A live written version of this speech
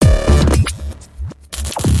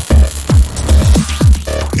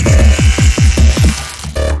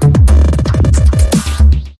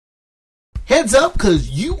hands up because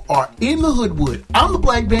you are in the Hoodwood. I'm the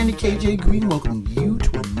Black Bandit KJ Green, welcoming you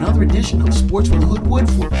to another edition of Sports from the Hoodwood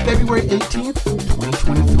for February 18th,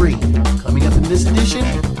 2023. Coming up in this edition,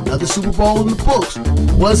 another Super Bowl in the books.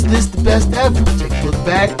 Was this the best ever? Take a look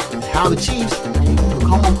back at how the Chiefs took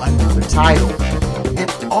home another title. And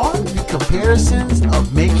are the comparisons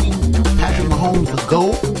of making Patrick Mahomes the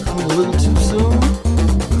GOAT coming a little too soon?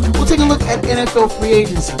 We'll take a look at NFL free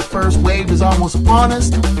agency. The first wave is almost upon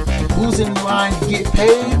us. Who's in line to get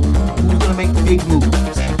paid? Who's going to make the big moves?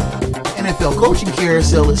 The NFL coaching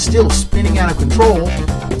carousel is still spinning out of control.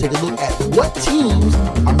 We'll take a look at what teams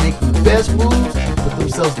are making the best moves, put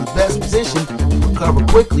themselves in the best position to recover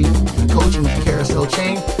quickly. The coaching carousel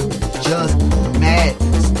chain is just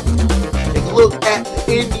madness. Take a look at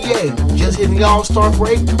the NBA. Just hitting the All-Star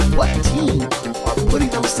break. What teams are putting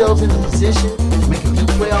themselves in the position to make a deep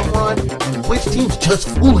playoff run, and which teams just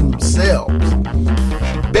fooling themselves?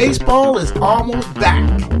 Baseball is almost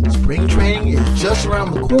back. Spring training is just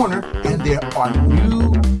around the corner, and there are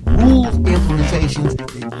new rules implementations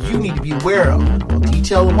that you need to be aware of. We'll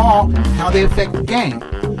detail them all and how they affect the game.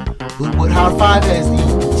 Hoodwood High Five has the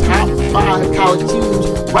top 5 college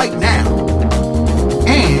teams right now.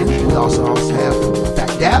 And we also have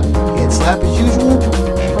Fat Dap, Head Slap as usual,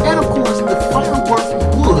 and of course the final word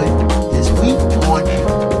from Wood this week on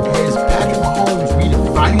is Patrick Mahomes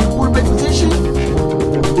redefining the quarterback position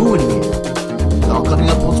or ruining it. It's all coming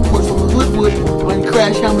up on Sports from the Hoodwood. Go ahead and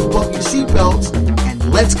crash helmets, buckle your seatbelts,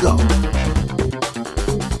 and let's go.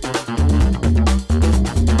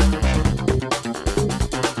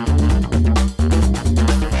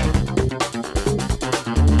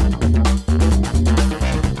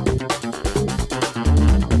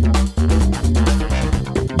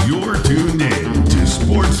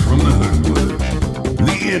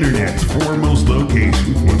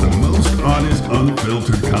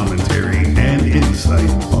 Unfiltered commentary and insight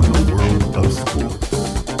on the world of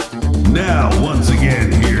sports. Now, once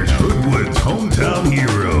again, here's Hoodwood's hometown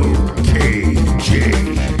hero,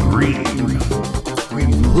 KJ Green.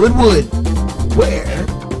 Green Hoodwood, where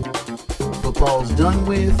football's done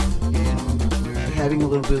with, and we're having a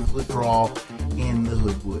little bit of withdrawal in the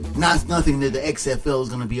Hoodwood. Nothing that the XFL is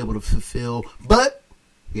going to be able to fulfill, but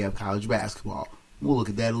we have college basketball. We'll look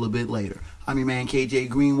at that a little bit later. I'm your man, KJ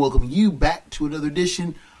Green, welcoming you back to another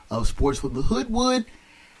edition of Sports from the Hoodwood.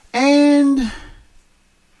 And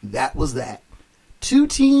that was that. 2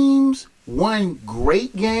 teams, 1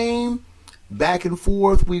 great game. Back and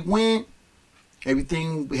forth we went.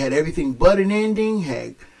 We had everything but an ending.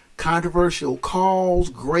 Had controversial calls,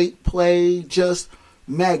 great play, just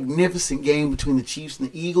magnificent game between the Chiefs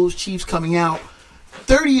and the Eagles. Chiefs coming out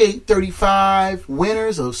 38-35,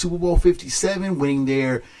 winners of Super Bowl 57, winning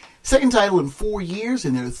their second title in 4 years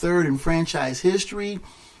and their third in franchise history,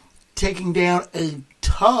 taking down a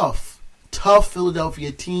tough Philadelphia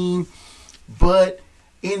team. But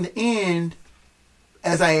in the end,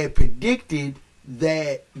 as I had predicted,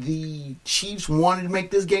 that the Chiefs wanted to make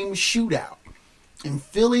this game a shootout. And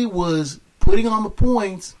Philly was putting on the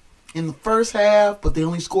points in the first half, but they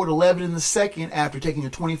only scored 11 in the second after taking a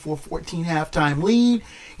 24-14 halftime lead.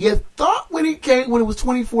 You thought when it was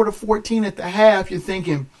 24-14 at the half, you're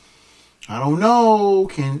thinking, I don't know,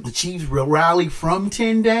 can the Chiefs rally from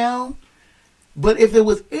 10 down? But if there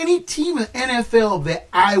was any team in the NFL that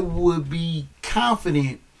I would be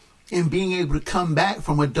confident in being able to come back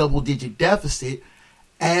from a double-digit deficit,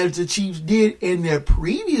 as the Chiefs did in their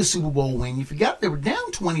previous Super Bowl win, you forgot they were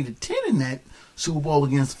down 20-10 in that Super Bowl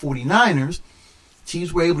against the 49ers.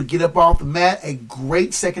 Chiefs were able to get up off the mat, a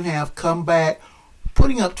great second half comeback,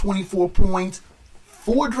 putting up 24 points,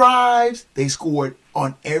 4 drives. They scored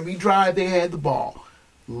on every drive they had the ball.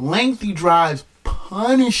 Lengthy drives,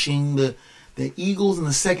 punishing the Eagles in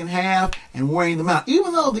the second half and wearing them out.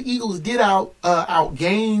 Even though the Eagles did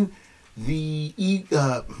outgain the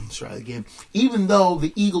even though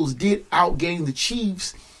the Eagles did outgain the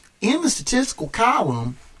Chiefs in the statistical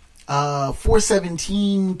column,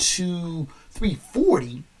 417 to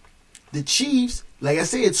 340, the Chiefs, like I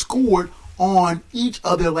said, scored on each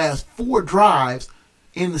of their last 4 drives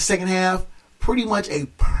in the second half. Pretty much a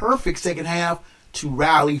perfect second half to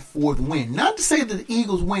rally for the win. Not to say that the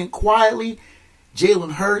Eagles went quietly.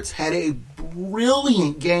 Jalen Hurts had a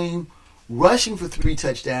brilliant game, rushing for 3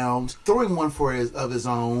 touchdowns, throwing one of his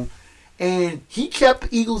own, and he kept the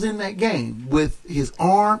Eagles in that game with his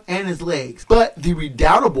arm and his legs. But the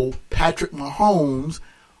redoubtable Patrick Mahomes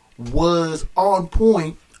was on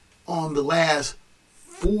point on the last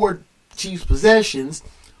 4 Chiefs possessions,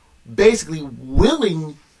 basically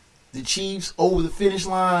willing the Chiefs over the finish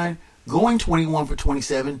line, going 21 for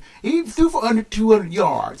 27. He threw for under 200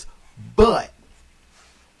 yards. But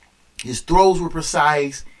His throws were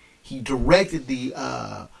precise. He directed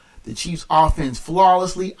the Chiefs' offense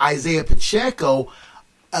flawlessly. Isaiah Pacheco,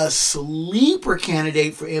 a sleeper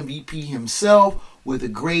candidate for MVP himself, with a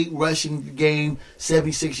great rushing game,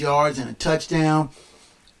 76 yards and a touchdown.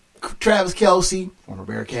 Travis Kelce, former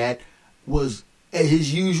Bearcat, was at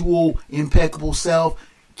his usual impeccable self,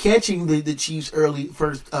 catching the Chiefs' early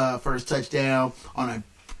first touchdown on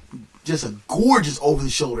just a gorgeous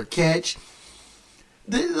over-the-shoulder catch.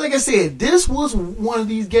 Like I said, this was one of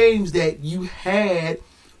these games that you had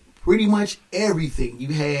pretty much everything. You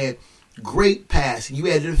had great passing. You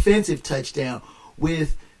had a defensive touchdown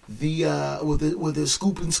with the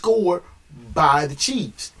scoop and score by the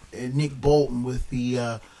Chiefs, and Nick Bolton with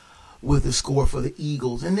the score for the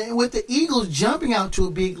Eagles. And then with the Eagles jumping out to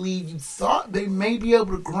a big lead, you thought they may be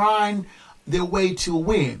able to grind their way to a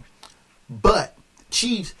win. But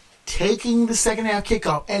Chiefs taking the second half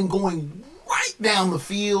kickoff and going right down the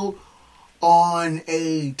field on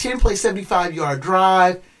a 10-play, 75-yard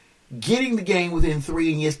drive, getting the game within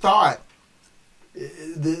 3, and you thought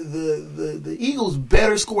the Eagles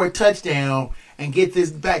better score a touchdown and get this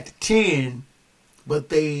back to 10, but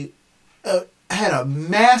they had a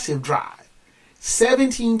massive drive,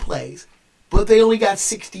 17 plays, but they only got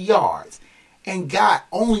 60 yards and got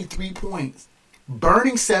only 3 points,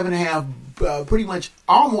 burning 7.5, pretty much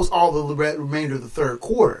almost all the remainder of the third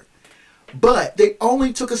quarter. But they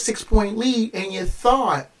only took a 6-point lead, and you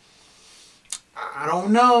thought, I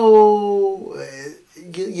don't know,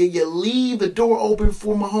 you leave the door open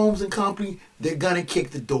for Mahomes and company, they're going to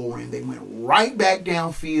kick the door in. They went right back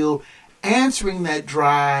downfield, answering that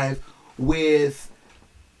drive with,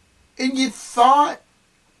 and you thought,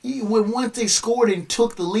 once they scored and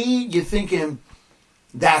took the lead, you're thinking,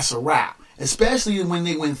 that's a wrap. Especially when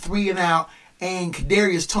they went 3 and out, and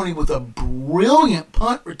Kadarius Toney with a brilliant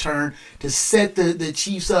punt return to set the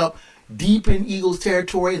Chiefs up deep in Eagles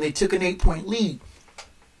territory, and they took an 8-point lead.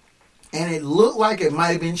 And it looked like it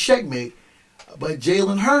might have been checkmate. But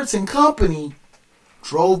Jalen Hurts and company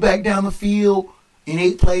drove back down the field in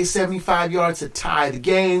 8 plays, 75 yards to tie the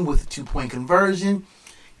game with a 2-point conversion.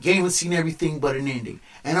 Game had seen everything but an ending.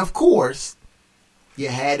 And of course, you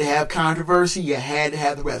had to have controversy. You had to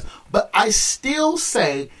have the refs. But I still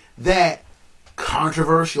say that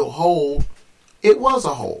controversial hold, it was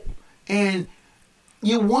a hold. And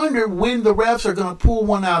you wonder when the refs are going to pull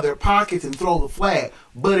one out of their pockets and throw the flag.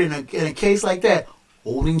 But in a case like that,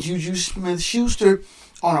 holding Juju Smith-Schuster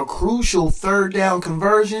on a crucial third down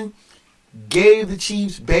conversion gave the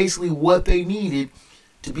Chiefs basically what they needed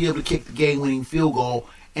to be able to kick the game-winning field goal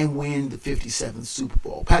and win the 57th Super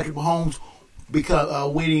Bowl. Patrick Mahomes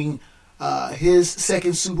winning his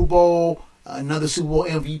second Super Bowl, another Super Bowl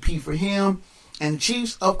MVP for him. And the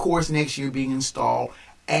Chiefs, of course, next year being installed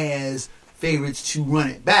as favorites to run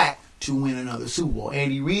it back to win another Super Bowl.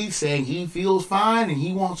 Andy Reid saying he feels fine and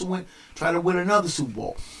he wants to try to win another Super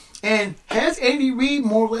Bowl. And has Andy Reid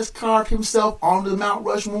more or less carved himself onto the Mount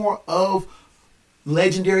Rushmore of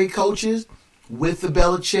legendary coaches with the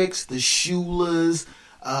Belichicks, the Shulas,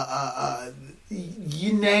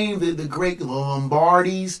 you name the great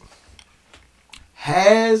Lombardis?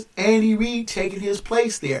 Has Andy Reid taken his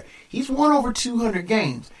place there? He's won over 200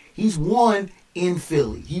 games. He's won in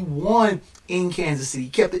Philly. He won in Kansas City. He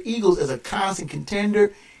kept the Eagles as a constant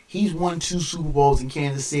contender. He's won 2 Super Bowls in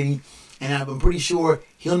Kansas City. And I'm pretty sure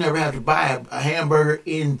he'll never have to buy a hamburger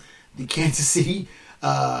in the Kansas City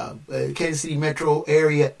metro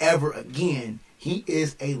area ever again. He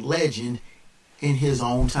is a legend in his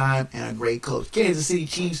own time and a great coach. Kansas City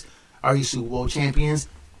Chiefs are your Super Bowl champions.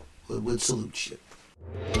 Would salute you.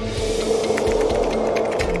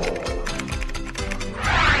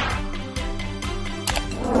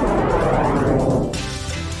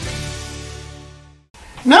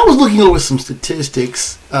 Now I was looking over some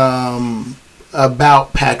statistics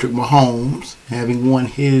about Patrick Mahomes having won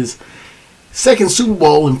his second Super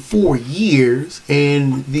Bowl in 4 years,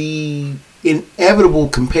 and the inevitable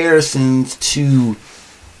comparisons to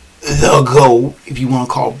the GOAT, if you want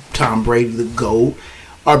to call Tom Brady the GOAT,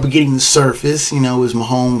 are beginning to surface. You know, is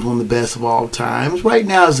Mahomes one of the best of all times? Right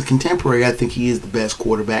now, as a contemporary, I think he is the best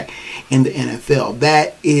quarterback in the NFL.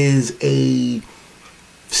 That is a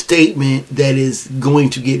statement that is going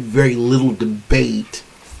to get very little debate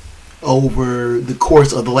over the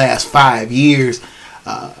course of the last 5 years.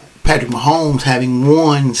 Patrick Mahomes having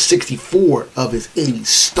won 64 of his 80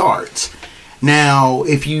 starts. Now,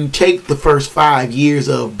 if you take the first 5 years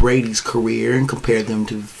of Brady's career and compare them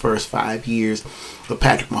to the first 5 years of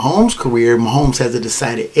Patrick Mahomes' career, Mahomes has a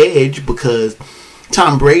decided edge because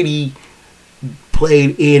Tom Brady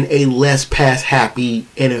played in a less pass-happy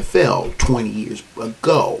NFL 20 years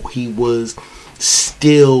ago. He was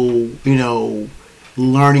still,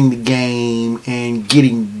 learning the game and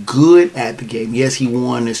getting good at the game. Yes, he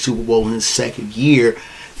won the Super Bowl in his second year,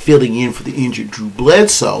 filling in for the injured Drew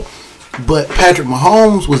Bledsoe. But Patrick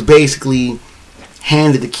Mahomes was basically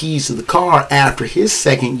handed the keys to the car after his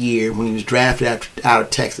second year when he was drafted out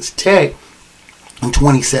of Texas Tech in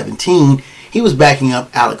 2017. He was backing up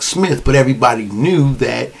Alex Smith, but everybody knew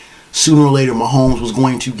that sooner or later Mahomes was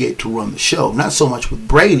going to get to run the show. Not so much with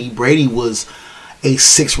Brady. Brady was a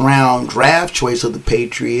 6th-round draft choice of the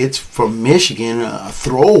Patriots from Michigan, a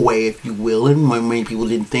throwaway, if you will, and many people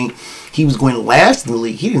didn't think he was going to last in the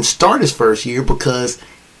league. He didn't start his first year because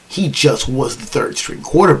he just was the third-string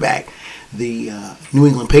quarterback. The New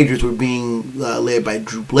England Patriots were being led by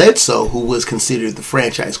Drew Bledsoe, who was considered the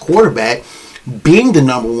franchise quarterback, being the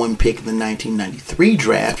number 1 pick in the 1993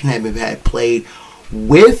 draft, and had played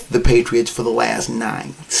with the Patriots for the last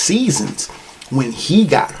 9 seasons. When he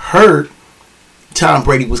got hurt, Tom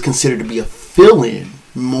Brady was considered to be a fill-in.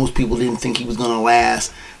 Most people didn't think he was going to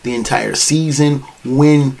last the entire season.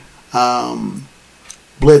 When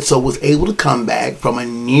Bledsoe was able to come back from a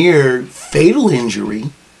near fatal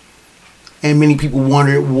injury, and many people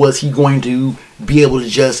wondered, was he going to be able to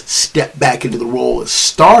just step back into the role as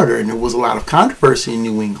starter? And there was a lot of controversy in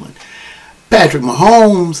New England. Patrick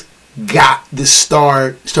Mahomes got the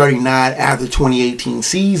starting nod after the 2018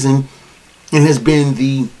 season and has been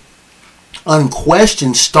the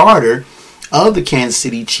unquestioned starter of the Kansas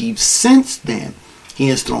City Chiefs since then. He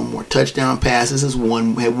has thrown more touchdown passes, had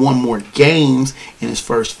won more games in his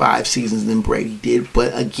first 5 seasons than Brady did.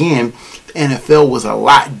 But again, the NFL was a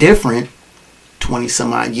lot different 20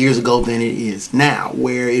 some odd years ago than it is now,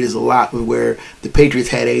 where the Patriots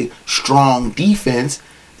had a strong defense.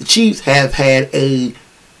 The Chiefs have had a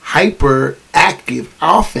hyper-active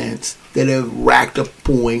offense that have racked up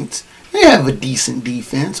points. They have a decent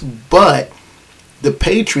defense, but the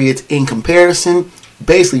Patriots, in comparison,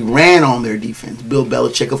 basically ran on their defense. Bill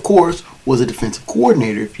Belichick, of course, was a defensive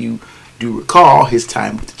coordinator, if you do recall his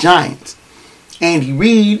time with the Giants. Andy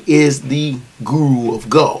Reid is the guru of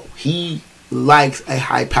go. He likes a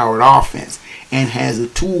high-powered offense and has the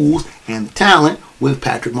tools and the talent with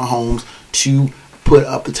Patrick Mahomes to put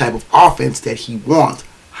up the type of offense that he wants.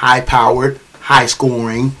 High-powered,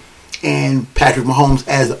 high-scoring, and Patrick Mahomes,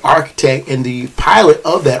 as the architect and the pilot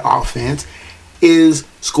of that offense, is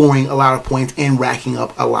scoring a lot of points and racking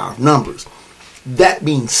up a lot of numbers. That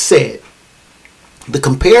being said, the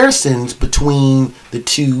comparisons between the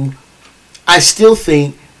two, I still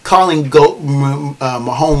think calling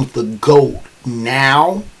Mahomes the GOAT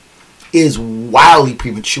now is wildly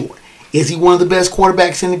premature. Is he one of the best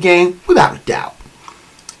quarterbacks in the game? Without a doubt.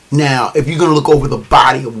 Now, if you're going to look over the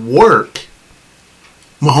body of work,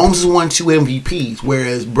 Mahomes has won 2 MVPs,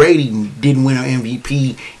 whereas Brady didn't win an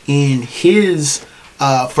MVP in his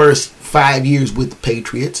first 5 years with the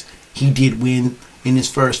Patriots. He did win, in his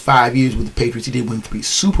first 5 years with the Patriots, he did win 3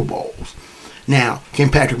 Super Bowls. Now,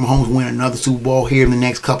 can Patrick Mahomes win another Super Bowl here in the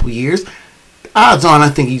next couple of years? Odds on, I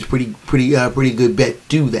think he's pretty good bet to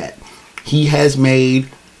do that. He has made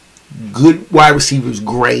good wide receivers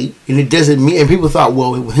great, and it doesn't mean. And people thought,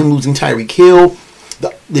 well, with him losing Tyreek Hill,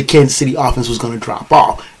 the Kansas City offense was going to drop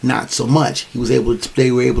off. Not so much. They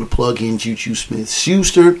were able to plug in Juju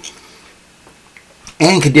Smith-Schuster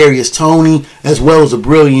and Kadarius Toney, as well as a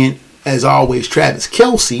brilliant, as always, Travis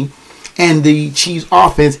Kelce. And the Chiefs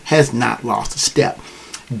offense has not lost a step.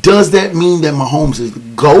 Does that mean that Mahomes is the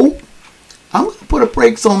GOAT? I'm going to put a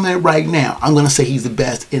brakes on that right now. I'm going to say he's the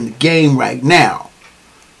best in the game right now.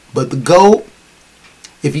 But the GOAT,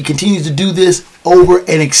 if he continues to do this over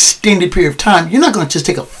an extended period of time, you're not going to just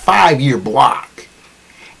take a 5-year block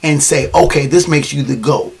and say, okay, this makes you the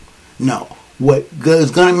GOAT. No. What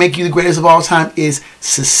is going to make you the greatest of all time is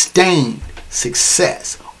sustained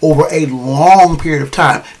success over a long period of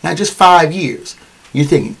time. Not just 5 years. You're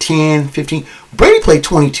thinking 10, 15. Brady played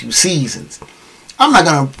 22 seasons. I'm not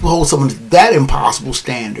going to hold someone to that impossible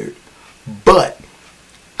standard. But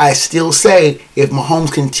I still say if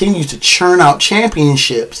Mahomes continues to churn out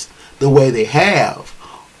championships the way they have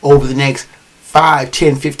over the next 5,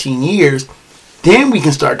 10, 15 years, then we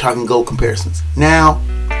can start talking GOAT comparisons. Now,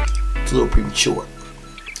 it's a little premature.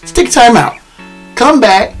 Let's take a time out. Come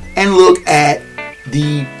back and look at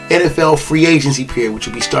the NFL free agency period, which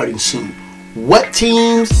will be starting soon. What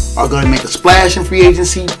teams are going to make a splash in free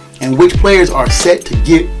agency and which players are set to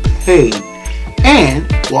get paid. And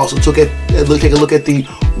we'll also take a look at the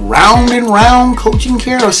round and round coaching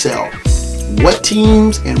carousel. What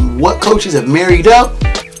teams and what coaches have married up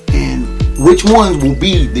and which ones will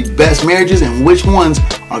be the best marriages and which ones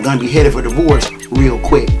are going to be headed for divorce real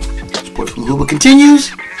quick. Sports from the Hood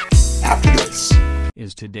continues after this.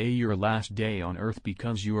 Is today your last day on Earth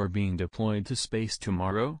because you are being deployed to space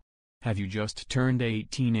tomorrow? Have you just turned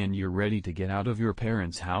 18 and you're ready to get out of your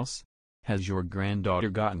parents' house? Has your granddaughter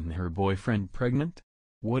gotten her boyfriend pregnant?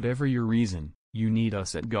 Whatever your reason, you need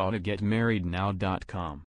us at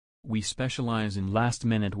GottaGetMarriedNow.com. We specialize in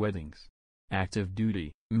last-minute weddings. Active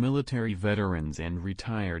duty, military veterans and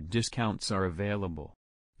retired discounts are available.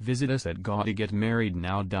 Visit us at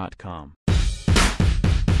GottaGetMarriedNow.com.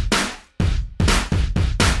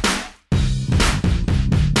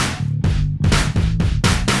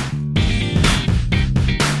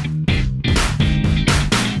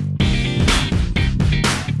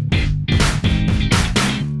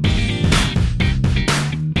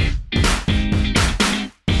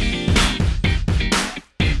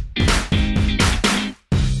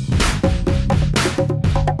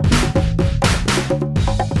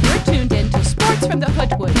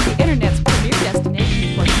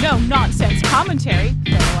 No-nonsense commentary,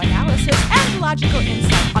 thorough analysis, and logical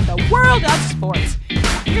insight on the world of sports.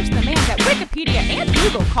 Now here's the man that Wikipedia and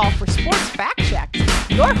Google call for sports fact checks.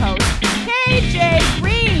 Your host, KJ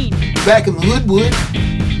Green. Back in the Hoodwood,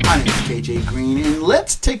 my name is KJ Green, and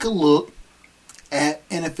let's take a look at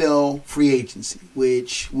NFL free agency,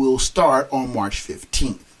 which will start on March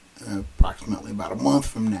 15th, approximately about a month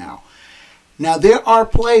from now. Now, there are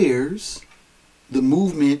players, the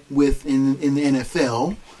movement in the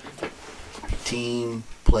NFL, team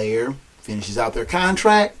player finishes out their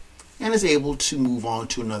contract and is able to move on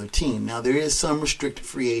to another team. Now, there is some restricted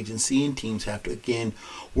free agency, and teams have to, again,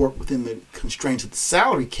 work within the constraints of the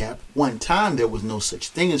salary cap. One time, there was no such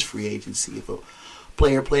thing as free agency. If a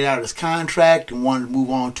player played out his contract and wanted to move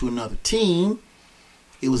on to another team,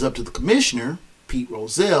 it was up to the commissioner, Pete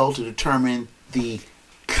Rozelle, to determine the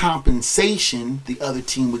compensation the other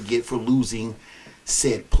team would get for losing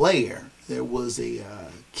said player. There was a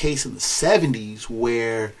case in the 70s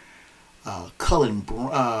where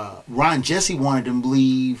Ron Jesse wanted to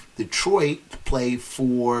leave Detroit to play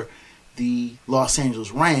for the Los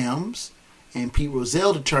Angeles Rams, and Pete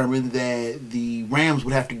Rozelle determined that the Rams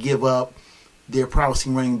would have to give up their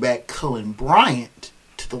promising running back Cullen Bryant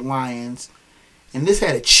to the Lions, and this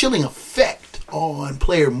had a chilling effect on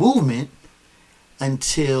player movement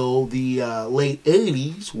until the late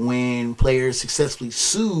 80s, when players successfully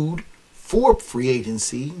sued for free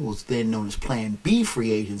agency, was then known as Plan B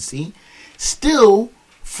free agency. Still,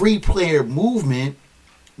 free player movement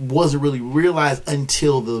wasn't really realized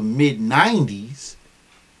until the mid-90s,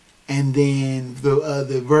 and then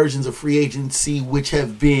the versions of free agency which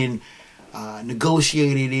have been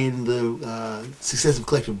negotiated in the successive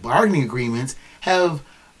collective bargaining agreements have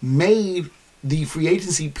made the free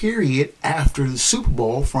agency period after the Super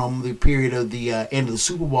Bowl, from the period of the end of the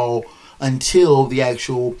Super Bowl until the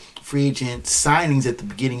actual free agent signings at the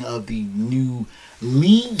beginning of the new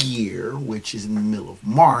league year, which is in the middle of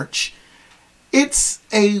March. It's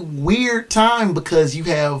a weird time because you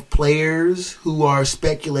have players who are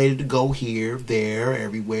speculated to go here, there,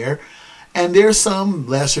 everywhere. And there are some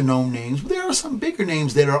lesser known names, but there are some bigger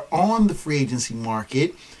names that are on the free agency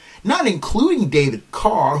market, not including David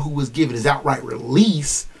Carr, who was given his outright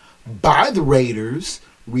release by the Raiders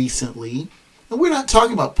recently. And we're not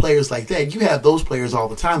talking about players like that. You have those players all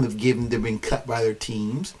the time that they've been cut by their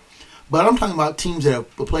teams. But I'm talking about teams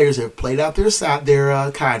players that have played out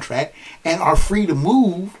their contract and are free to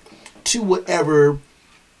move to whatever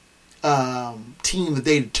team that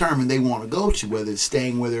they determine they want to go to, whether it's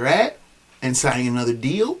staying where they're at and signing another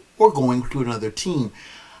deal or going to another team.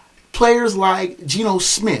 Players like Geno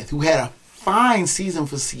Smith, who had a fine season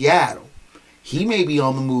for Seattle. He may be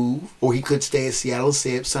on the move, or he could stay at Seattle,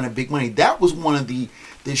 sign big money. That was one of the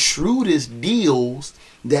shrewdest deals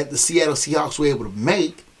that the Seattle Seahawks were able to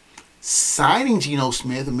make, signing Geno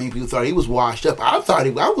Smith, and many people thought he was washed up. I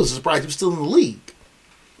was surprised he was still in the league.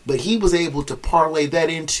 But he was able to parlay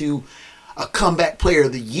that into a Comeback Player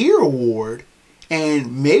of the Year award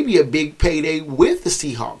and maybe a big payday with the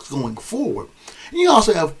Seahawks going forward. And you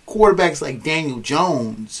also have quarterbacks like Daniel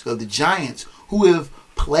Jones of the Giants, who have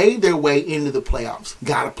played their way into the playoffs,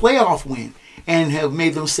 got a playoff win, and have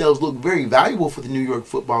made themselves look very valuable for the New York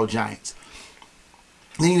Football Giants.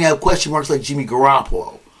 Then you have question marks like Jimmy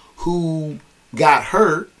Garoppolo, who got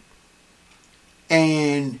hurt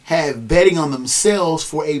and have betting on themselves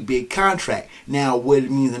for a big contract. Now, what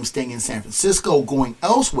it means them staying in San Francisco, going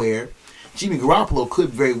elsewhere, Jimmy Garoppolo could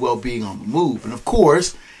very well be on the move. And of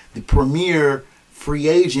course, the premier free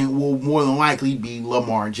agent will more than likely be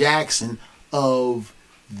Lamar Jackson of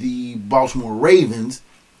the Baltimore Ravens,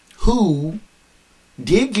 who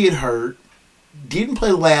did get hurt, didn't play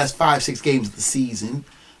the last 5-6 games of the season.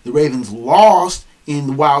 The Ravens lost in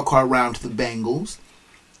the wild card round to the Bengals.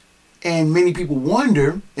 And many people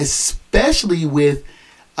wonder, especially with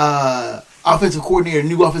new offensive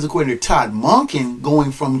coordinator Todd Monken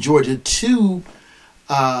going from Georgia to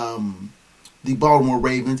the Baltimore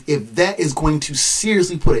Ravens, if that is going to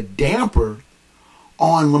seriously put a damper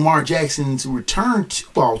on Lamar Jackson's return to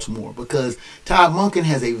Baltimore, because Todd Monken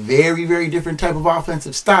has a very, very different type of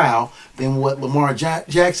offensive style than what Lamar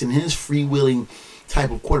Jackson, his freewheeling type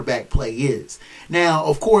of quarterback play is. Now,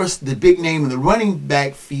 of course, the big name in the running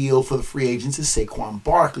back field for the free agents is Saquon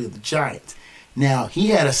Barkley of the Giants. Now, he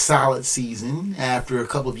had a solid season after a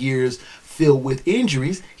couple of years filled with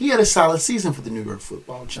injuries. He had a solid season for the New York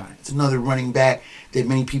Football Giants. Another running back that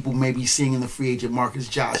many people may be seeing in the free agent market is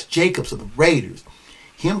Josh Jacobs of the Raiders.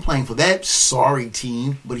 Him playing for that sorry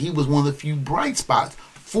team, but he was one of the few bright spots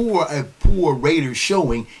for a poor Raiders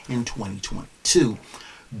showing in 2022.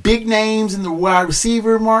 Big names in the wide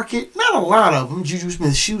receiver market, not a lot of them. Juju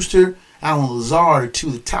Smith-Schuster, Allen Lazard are two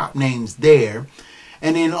of the top names there.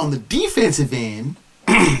 And then on the defensive end,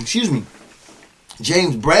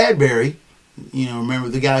 James Bradbury, remember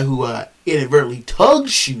the guy who inadvertently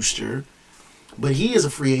tugged Schuster, but he is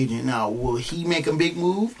a free agent now. Will he make a big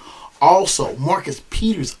move? Also, Marcus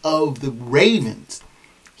Peters of the Ravens,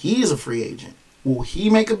 he is a free agent. Will he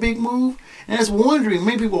make a big move? And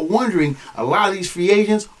many people are wondering, a lot of these free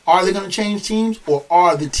agents, are they going to change teams, or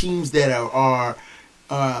are the teams that are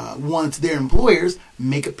once their employers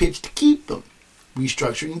make a pitch to keep them?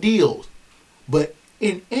 Restructuring deals. But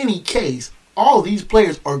in any case, all these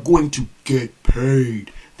players are going to get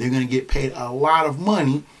paid. They're going to get paid a lot of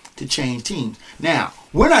money to change teams. Now,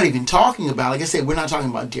 we're not even talking about, like I said, we're not talking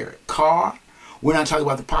about Derek Carr. We're not talking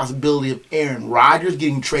about the possibility of Aaron Rodgers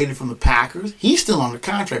getting traded from the Packers. He's still under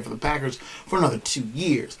contract for the Packers for another 2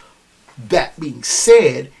 years. That being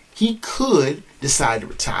said, he could decide to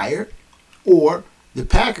retire, or the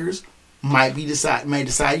Packers may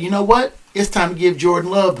decide, you know what? It's time to give Jordan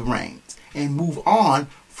Love the reins and move on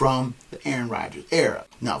from the Aaron Rodgers era.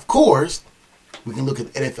 Now, of course, we can look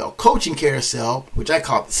at the NFL coaching carousel, which I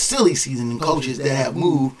call the silly season, and coaches that have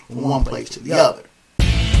moved from one place to the other.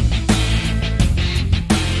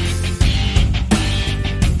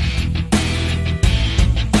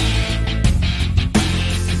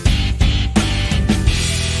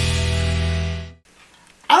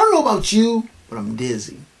 I don't know about you, but I'm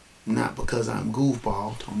dizzy. Not because I'm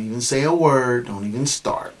goofball. Don't even say a word. Don't even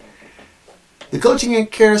start. The coaching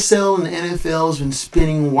carousel in the NFL has been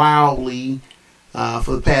spinning wildly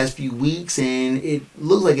for the past few weeks, and it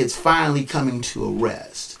looks like it's finally coming to a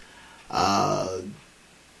rest.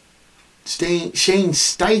 Shane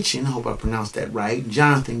Steichen, I hope I pronounced that right,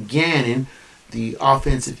 Jonathan Gannon, the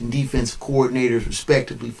offensive and defensive coordinators,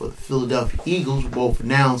 respectively, for the Philadelphia Eagles, were both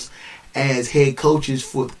announced as head coaches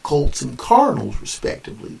for the Colts and Cardinals,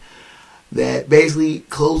 respectively. That basically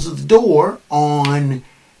closes the door on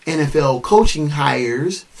NFL coaching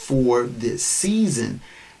hires for this season.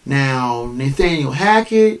 Now, Nathaniel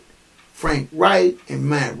Hackett, Frank Reich, and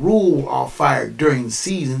Matt Rule were all fired during the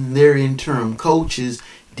season. Their interim coaches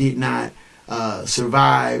did not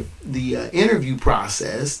survive the interview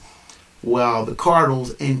process, while the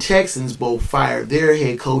Cardinals and Texans both fired their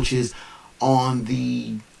head coaches on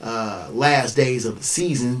the last days of the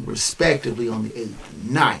season, respectively, on the 8th and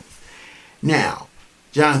 9th. Now,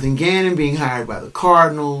 Jonathan Gannon being hired by the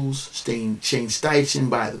Cardinals, Shane Steichen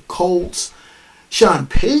by the Colts, Sean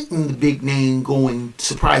Payton, the big name, going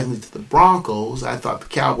surprisingly to the Broncos. I thought the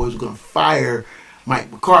Cowboys were going to fire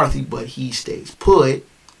Mike McCarthy, but he stays put,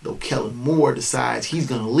 though Kellen Moore decides he's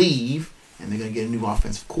going to leave, and they're going to get a new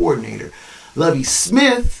offensive coordinator. Lovie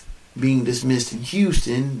Smith being dismissed in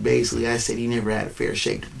Houston. Basically, I said he never had a fair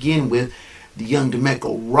shake to begin with. The young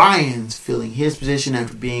DeMeco Ryans filling his position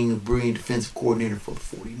after being a brilliant defensive coordinator for the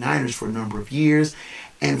 49ers for a number of years.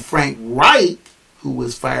 And Frank Reich, who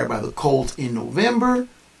was fired by the Colts in November,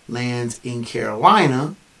 lands in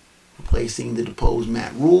Carolina, replacing the deposed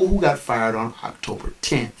Matt Rule, who got fired on October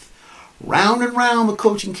 10th. Round and round the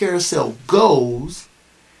coaching carousel goes.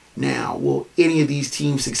 Now, will any of these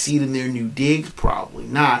teams succeed in their new digs? Probably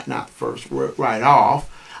not first right off.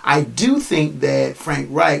 I do think that Frank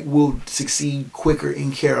Reich will succeed quicker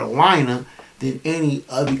in Carolina than any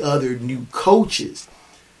of the other new coaches.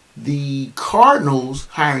 The Cardinals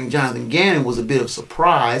hiring Jonathan Gannon was a bit of a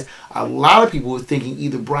surprise. A lot of people were thinking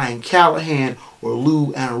either Brian Callahan or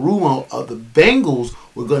Lou Anarumo of the Bengals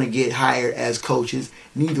were going to get hired as coaches.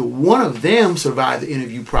 Neither one of them survived the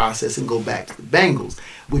interview process and go back to the Bengals,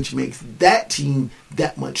 which makes that team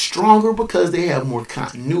that much stronger because they have more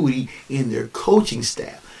continuity in their coaching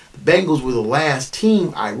staff. The Bengals were the last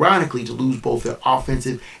team, ironically, to lose both their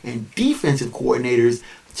offensive and defensive coordinators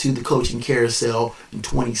to the coaching carousel in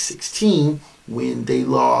 2016 when they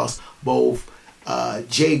lost both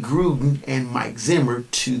Jay Gruden and Mike Zimmer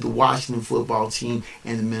to the Washington football team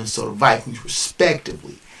and the Minnesota Vikings,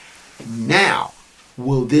 respectively. Now,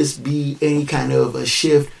 will this be any kind of a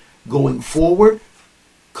shift going forward?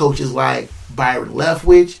 Coaches like Byron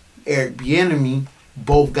Leftwich, Eric Bieniemy,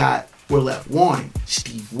 both were left wanting.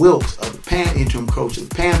 Steve Wilks, of the interim coach of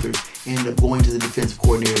the Panthers, ended up going to the defensive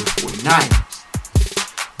coordinator of the 49ers.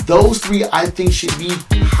 Those three, I think, should be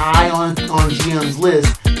high on GM's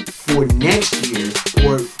list for next year,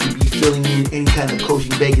 or to be filling in any kind of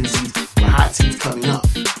coaching vacancies or hot seats coming up.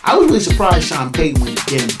 I was really surprised Sean Payton went to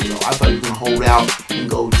Denver, though. I thought he was going to hold out and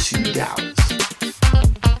go to Dallas.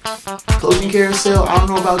 Coaching carousel, I don't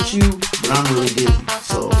know about you, but I'm really dizzy.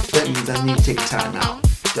 So that means I need to take a time out.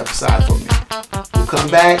 Step aside for a minute. We'll come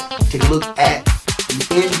back, take a look at the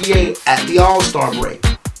NBA at the All-Star break.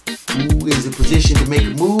 Who is in position to make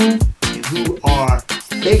a move and who are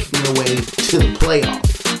making their way to the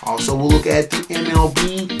playoffs. Also, we'll look at the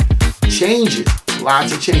MLB changes.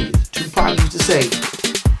 Lots of changes. Tupac used to say,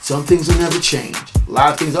 some things will never change. A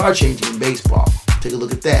lot of things are changing in baseball. Take a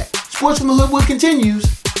look at that. Sports from the Hoodwood continues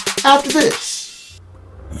after this.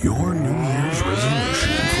 Your New Year's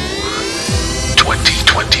resolution for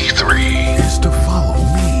 2023 is to follow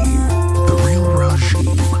me, The Real Rajim,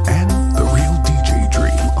 and The Real DJ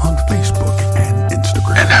Dream on Facebook and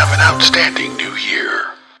Instagram. And have an outstanding new year.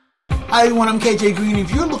 Hi everyone, I'm KJ Green.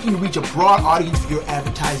 If you're looking to reach a broad audience for your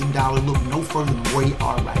advertising dollar, look no further than where you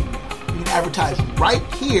are right now. You can advertise right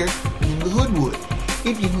here in the Hoodwood.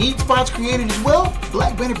 If you need spots created as well,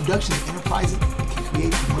 Black Bandit Productions Enterprises can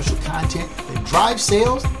create commercial content that drives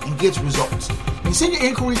sales and gets results. You can send your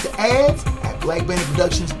inquiries to ads at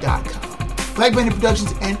blackbanditproductions.com. Black Bandit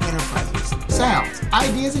Productions and Enterprises. Sounds,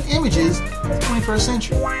 ideas, and images of the 21st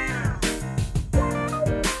century.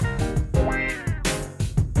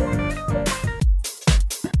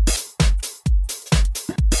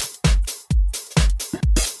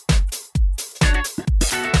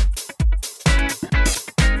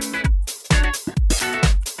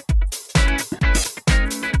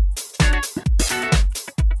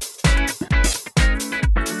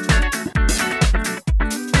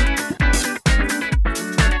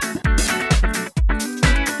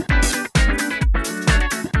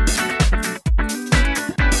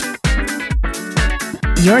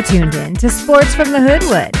 You're tuned in to Sports from the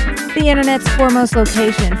Hoodwood, the internet's foremost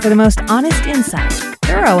location for the most honest insight,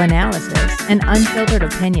 thorough analysis, and unfiltered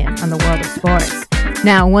opinion on the world of sports.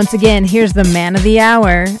 Now, once again, here's the man of the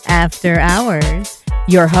hour, After Hours,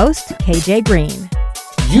 your host, KJ Green.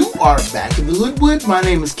 You are back in the Hoodwood. My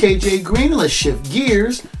name is KJ Green. Let's shift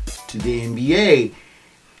gears to the NBA.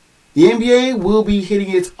 The NBA will be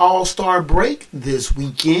hitting its All-Star break this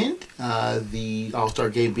weekend. The All-Star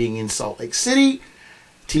game being in Salt Lake City.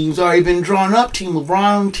 Teams already been drawn up. Team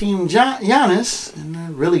LeBron, Team Giannis. And I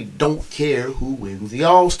really don't care who wins the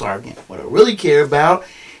All-Star game. What I really care about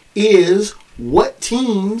is what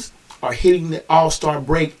teams are hitting the All-Star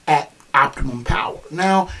break at optimum power.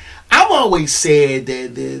 Now, I've always said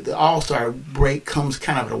that the All-Star break comes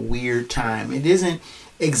kind of at a weird time. It isn't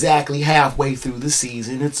exactly halfway through the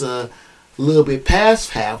season. It's a little bit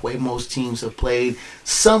past halfway. Most teams have played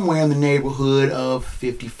somewhere in the neighborhood of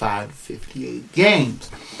 55 to 58 games.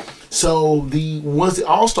 So once the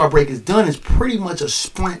All-Star break is done, it's pretty much a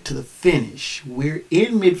sprint to the finish. We're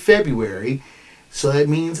in mid-February, so that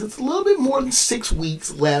means it's a little bit more than 6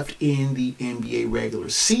 weeks left in the NBA regular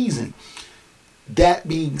season. That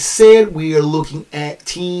being said, we are looking at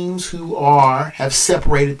teams who have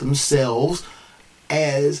separated themselves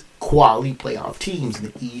as quality playoff teams. In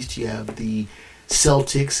the East, you have the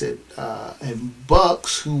Celtics and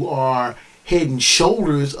Bucks, who are head and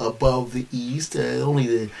shoulders above the East.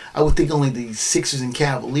 I would think only the Sixers and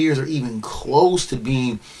Cavaliers are even close to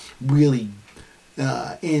being really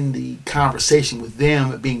in the conversation with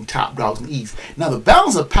them being top dogs in the East. Now, the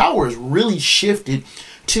balance of power has really shifted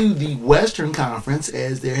to the Western Conference,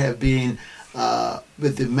 as there have been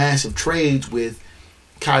with the massive trades with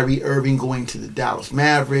Kyrie Irving going to the Dallas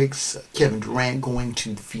Mavericks, Kevin Durant going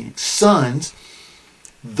to the Phoenix Suns.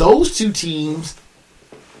 Those two teams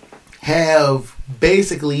have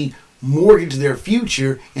basically mortgage their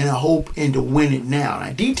future and to win it now. And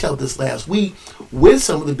I detailed this last week with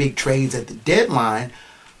some of the big trades at the deadline,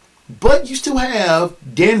 but you still have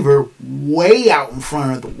Denver way out in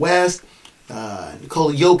front of the West.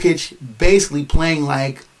 Nikola Jokic basically playing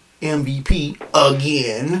like MVP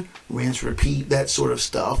again, rinse, repeat, that sort of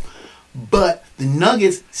stuff. But the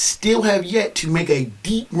Nuggets still have yet to make a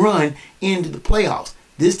deep run into the playoffs.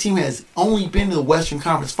 This team has only been to the Western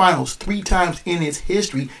Conference Finals 3 times in its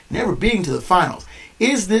history, never being to the finals.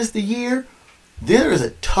 Is this the year? There is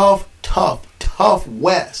a tough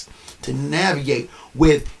West to navigate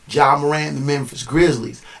with Ja Morant and the Memphis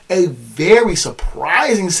Grizzlies. A very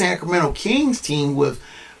surprising Sacramento Kings team with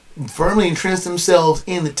firmly entrenched themselves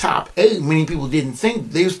in the top 8. Many people didn't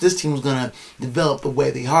think this team was going to develop the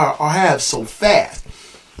way they are or have so fast.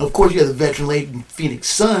 Of course, you have the veteran-laden Phoenix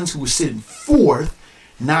Suns, who were sitting 4th,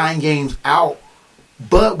 9 games out.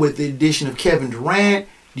 But with the addition of Kevin Durant,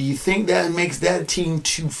 do you think that makes that a team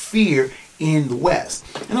to fear in the West?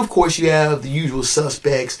 And of course, you have the usual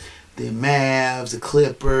suspects, the Mavs, the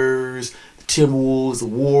Clippers, the Timberwolves, the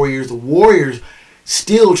Warriors. The Warriors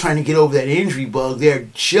still trying to get over that injury bug. They're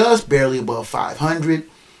just barely above 500.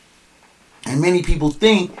 And many people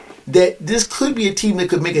think that this could be a team that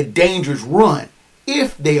could make a dangerous run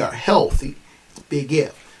if they are healthy. It's a big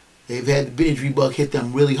if. They've had the injury bug hit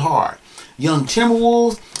them really hard. Young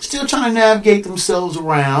Timberwolves still trying to navigate themselves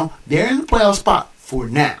around. They're in the playoff spot for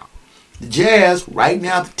now. The Jazz, right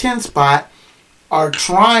now at the 10th spot, are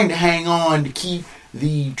trying to hang on to keep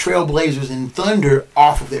the Trailblazers and Thunder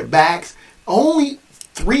off of their backs. Only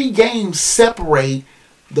 3 games separate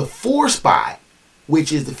the 4 spot,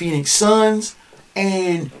 which is the Phoenix Suns,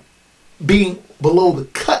 and being below the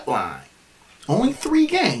cut line. Only 3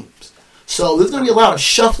 games. So there's going to be a lot of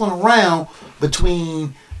shuffling around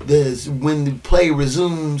between when the play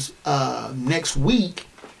resumes next week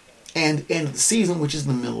and the end of the season, which is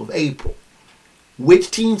in the middle of April.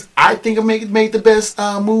 Which teams I think have made the best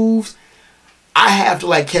moves? I have to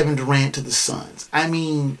like Kevin Durant to the Suns. I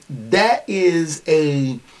mean, that is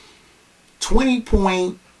a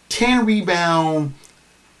 20-point, 10-rebound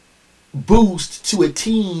boost to a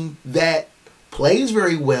team that plays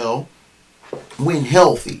very well when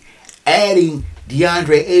healthy. Adding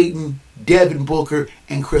DeAndre Ayton, Devin Booker,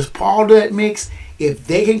 and Chris Paul to that mix, if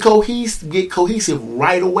they can get cohesive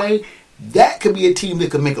right away, that could be a team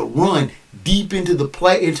that could make a run deep into the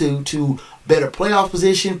into better playoff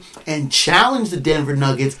position and challenge the Denver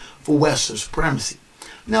Nuggets for Western supremacy.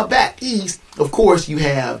 Now back east, of course, you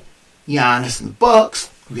have Giannis and the Bucks,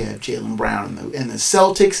 you have Jaylen Brown and the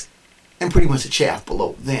Celtics, and pretty much the chaff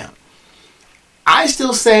below them. I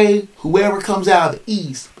still say whoever comes out of the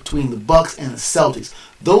East between the Bucks and the Celtics,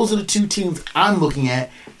 those are the 2 teams I'm looking at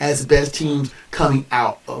as the best teams coming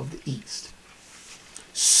out of the East.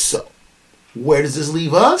 So, where does this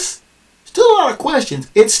leave us? Still a lot of questions.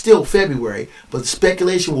 It's still February, but the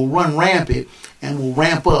speculation will run rampant and will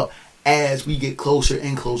ramp up as we get closer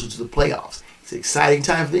and closer to the playoffs. It's an exciting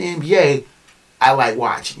time for the NBA. I like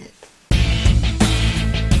watching it.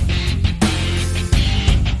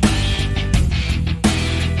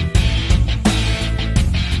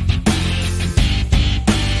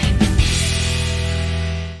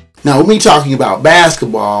 Now, when we're talking about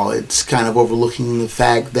basketball, it's kind of overlooking the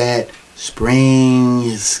fact that spring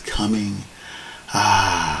is coming.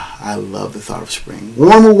 I love the thought of spring.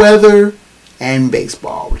 Warmer weather and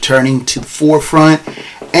baseball returning to the forefront.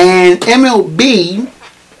 And MLB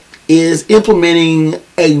is implementing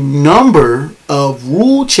a number of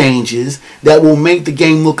rule changes that will make the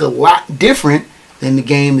game look a lot different than the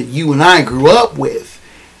game that you and I grew up with.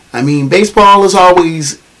 I mean, baseball has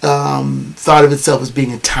always thought of itself as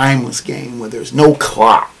being a timeless game where there's no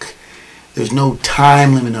clock. There's no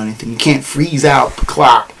time limit on anything. You can't freeze out the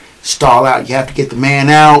clock, stall out. You have to get the man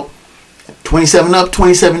out, 27 up,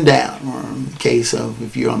 27 down. Or in the case of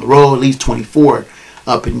if you're on the road, at least 24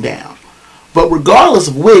 up and down. But regardless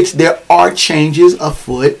of which, there are changes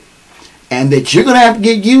afoot and that you're going to have to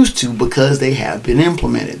get used to because they have been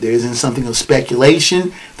implemented. There isn't something of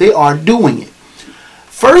speculation. They are doing it.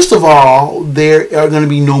 First of all, there are going to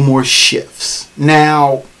be no more shifts.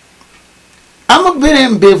 Now, I'm a bit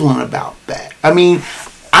ambivalent about that. I mean,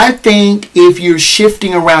 I think if you're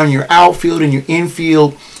shifting around your outfield and your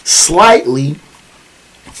infield slightly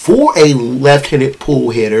for a left-handed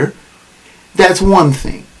pull hitter, that's one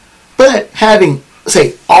thing. But having,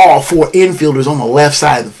 say, all 4 infielders on the left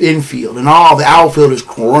side of the infield and all the outfielders,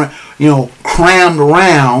 crammed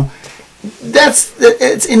around,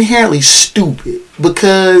 it's inherently stupid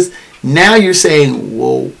because now you're saying,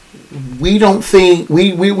 well, we don't think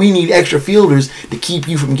we need extra fielders to keep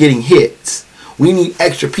you from getting hits. we need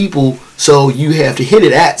extra people, so you have to hit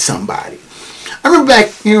it at somebody. I remember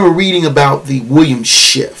back, reading about the Williams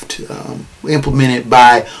shift implemented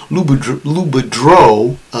by Lou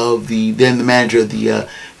Boudreau, then the manager of the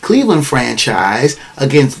Cleveland franchise,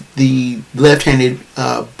 against the left-handed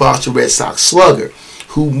Boston Red Sox slugger,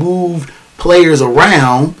 who moved players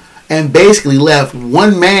around and basically left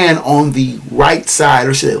one man on the right side,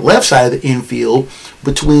 or say left side of the infield,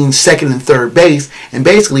 between second and third base, and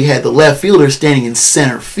basically had the left fielder standing in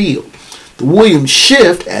center field. The Williams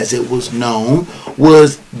shift, as it was known,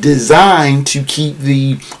 was designed to keep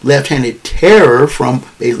the left-handed terror from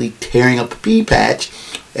basically tearing up the pea patch,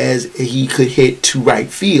 as he could hit to right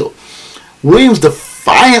field. Williams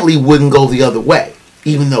defiantly wouldn't go the other way,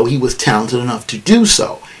 even though he was talented enough to do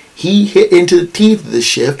so. He hit into the teeth of the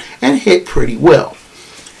shift and hit pretty well.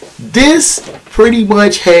 This pretty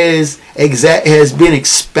much has been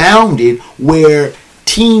expounded, where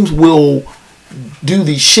teams will do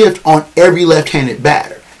the shift on every left-handed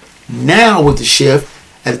batter. Now with the shift,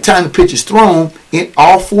 at the time the pitch is thrown,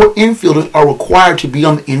 all four infielders are required to be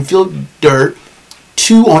on the infield dirt,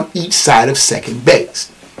 2 on each side of second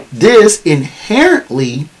base. This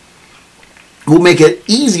inherently will make it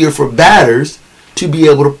easier for batters to be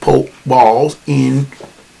able to poke balls in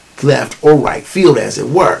left or right field, as it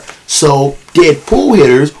were. So dead pull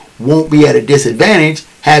hitters won't be at a disadvantage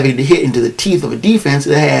having to hit into the teeth of a defense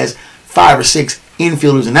that has 5 or 6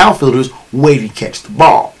 infielders and outfielders waiting to catch the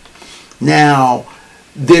ball. Now,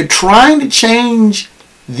 they're trying to change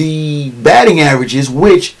the batting averages,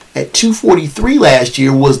 which at 243 last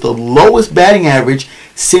year was the lowest batting average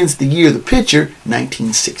since the year of the pitcher,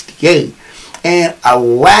 1968. And a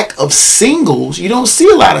lack of singles. You don't see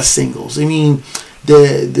a lot of singles. I mean,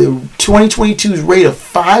 the 2022's rate of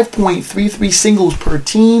 5.33 singles per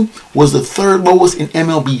team was the third lowest in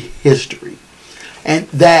MLB history. And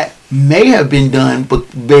that may have been done,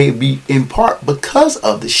 but may be in part because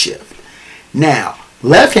of the shift. Now,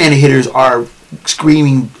 left-handed hitters are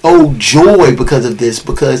screaming, oh joy, because of this,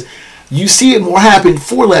 because you see it more happen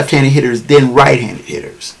for left-handed hitters than right-handed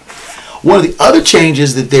hitters. One of the other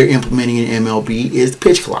changes that they're implementing in MLB is the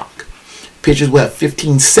pitch clock. Pitchers will have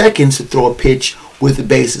 15 seconds to throw a pitch with the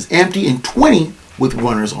bases empty and 20 with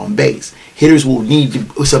runners on base. Hitters will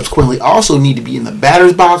subsequently also need to be in the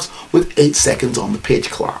batter's box with 8 seconds on the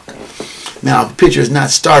pitch clock. Now, if the pitcher has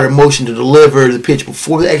not started motion to deliver the pitch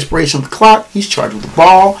before the expiration of the clock, he's charged with the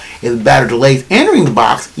ball. If the batter delays entering the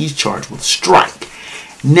box, he's charged with a strike.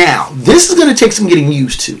 Now, this is going to take some getting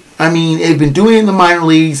used to. I mean, they've been doing it in the minor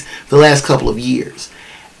leagues the last couple of years.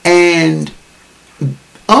 And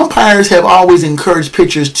umpires have always encouraged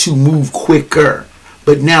pitchers to move quicker.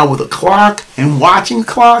 But now with a clock and watching the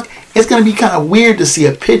clock, it's going to be kind of weird to see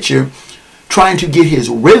a pitcher trying to get his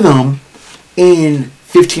rhythm in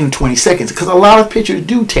 15 to 20 seconds. Because a lot of pitchers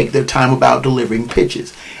do take their time about delivering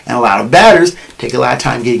pitches. And a lot of batters take a lot of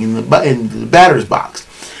time getting in the batter's box.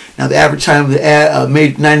 Now, the average time of the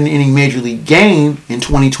 9-inning Major League game in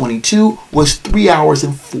 2022 was 3 hours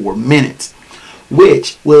and 4 minutes,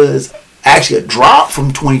 which was actually a drop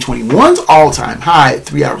from 2021's all-time high at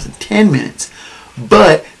 3 hours and 10 minutes.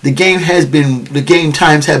 But the game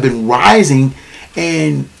times have been rising,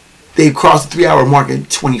 and they've crossed the 3-hour mark in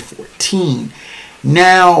 2014.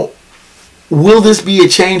 Now, will this be a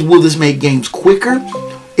change? Will this make games quicker?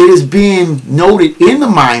 It has been noted in the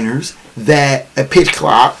minors that a pitch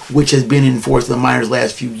clock, which has been enforced in the minors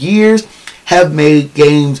last few years, have made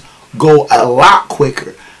games go a lot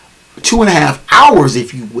quicker. 2.5 hours,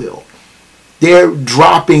 if you will. They're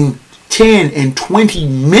dropping 10 and 20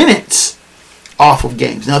 minutes off of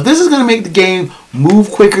games. Now, if this is going to make the game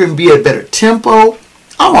move quicker and be at a better tempo,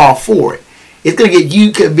 I'm all for it. It's going to get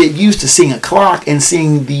you a bit used to seeing a clock and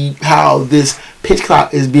seeing how this pitch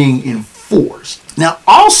clock is being enforced. Now,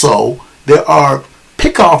 also, there are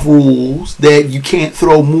pickoff rules that you can't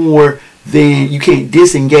throw more than, you can't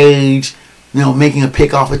disengage, making a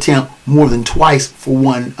pickoff attempt more than twice for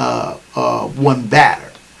one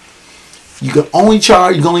batter. You can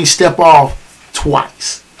only step off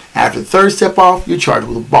twice. After the third step off, you're charged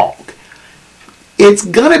with a balk. It's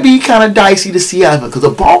going to be kind of dicey to see how, because the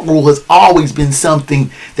balk rule has always been something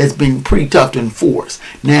that's been pretty tough to enforce.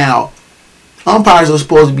 Now, umpires are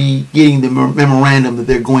supposed to be getting the memorandum that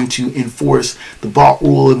they're going to enforce the balk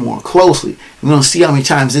rule more closely. We're going to see how many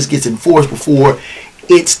times this gets enforced before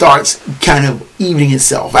it starts kind of evening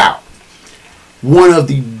itself out. One of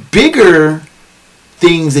the bigger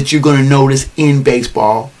things that you're going to notice in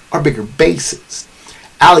baseball are bigger bases.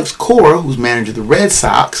 Alex Cora, who's manager of the Red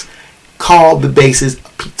Sox, called the bases a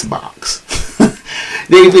pizza box.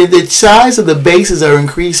 The size of the bases are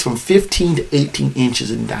increased from 15 to 18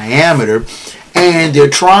 inches in diameter, and they're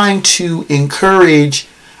trying to encourage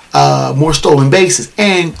more stolen bases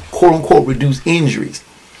and quote unquote reduce injuries.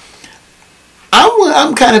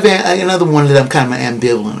 I'm kind of another one that I'm kind of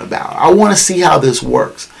ambivalent about. I want to see how this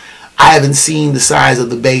works. I haven't seen the size of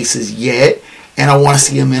the bases yet, and I want to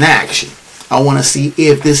see them in action. I want to see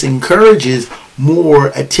if this encourages more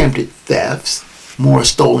attempted thefts, more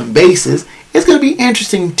stolen bases. It's going to be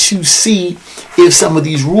interesting to see if some of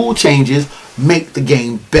these rule changes make the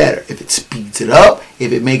game better. If it speeds it up,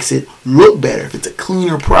 if it makes it look better, if it's a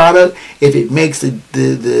cleaner product, if it makes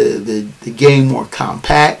the game more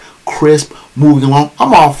compact, crisp, moving along.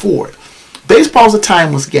 I'm all for it. Baseball's a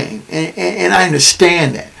timeless game, and I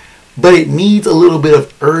understand that. But it needs a little bit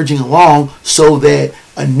of urging along so that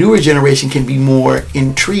a newer generation can be more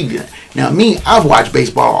intrigued. Now, me, I've watched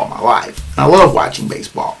baseball all my life, and I love watching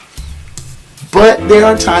baseball. But there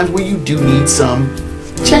are times where you do need some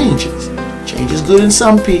changes. Change is good in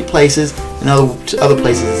some places, and other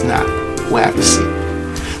places it's not. We'll have to see.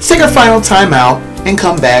 Let's take our final timeout and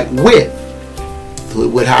come back with the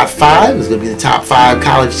Hoodwood Hot 5. It's going to be the top 5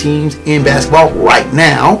 college teams in basketball right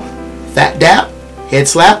now. Fat Dap, Head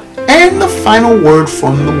Slap, and the final word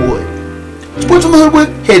from the Wood. Sports from the Hoodwood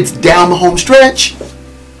heads down the home stretch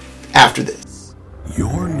after this.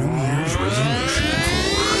 Your New Year's resolution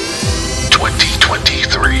for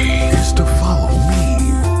 2023 is to follow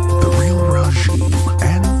me, The Real Rajim,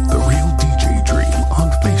 and The Real DJ Dream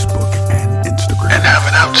on Facebook and Instagram. And have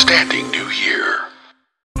an outstanding new year.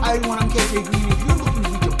 Hi everyone, I'm KJ Green. If you're looking to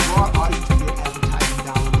reach a broad audience with your advertising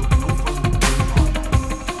dollar, look no further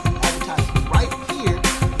than advertising right here in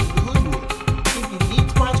the Hoodwood. If you need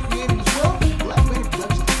spots created as well, Black Banner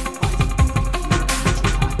Productions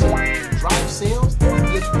provides drive sales, and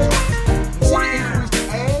get results. Send your inquiries to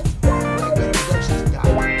ads, Black Banner Productions got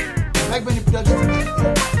it. Black Banner Productions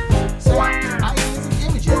and sound, ideas, and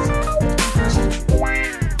images.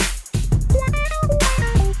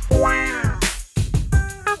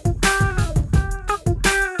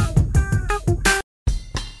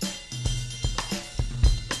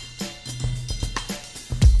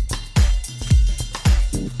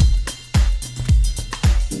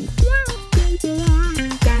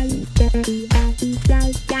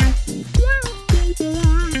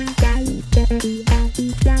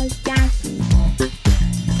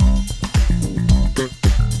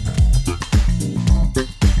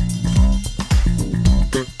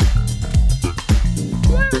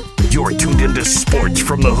 You're tuned into Sports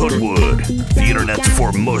from the Hoodwood, the internet's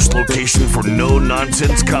foremost location for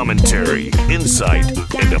no-nonsense commentary, insight,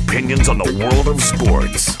 and opinions on the world of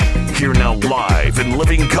sports. Here now live in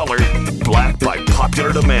living color, black by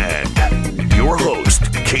popular demand, your host,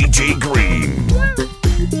 KJ Green.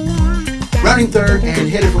 Rounding third and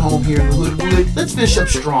headed for home here in the Hoodwood, let's finish up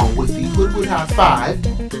strong with the Hoodwood Hot 5,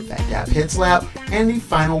 Fat Dap Head Slap, and the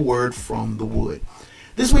final word from the Wood.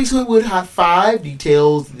 This week's Hoodwood Hot 5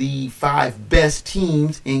 details the 5 best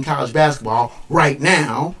teams in college basketball right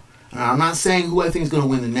now. I'm not saying who I think is going to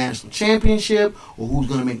win the national championship or who's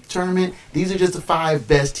going to make the tournament. These are just the 5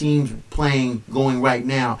 best teams going right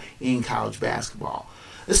now in college basketball.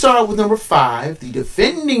 Let's start out with number 5, the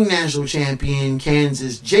defending national champion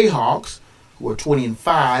Kansas Jayhawks, who are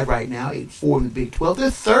 20-5 right now, 8-4 in the Big 12.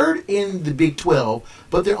 They're third in the Big 12,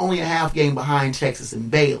 but they're only a half game behind Texas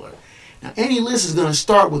and Baylor. Now, any list is going to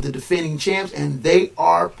start with the defending champs, and they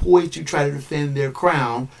are poised to try to defend their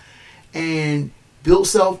crown. And Bill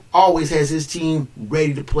Self always has his team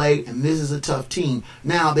ready to play, and this is a tough team.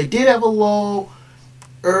 Now, they did have a lull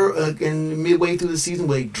in midway through the season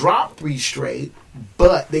where they dropped 3 straight,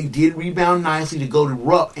 but they did rebound nicely to go to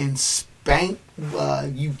Rupp and spank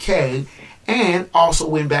UK, and also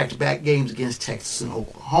win back-to-back games against Texas and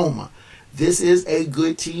Oklahoma. This is a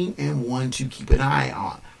good team and one to keep an eye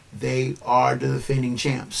on. They are the defending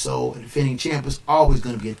champs, so a defending champ is always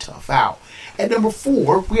going to be a tough out. At number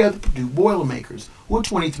 4, we have the Purdue Boilermakers, who are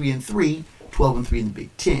 23-3, 12-3 in the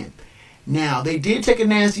Big Ten. Now, they did take a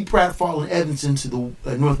nasty pratfall in Evanston to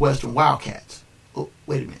the Northwestern Wildcats. Oh,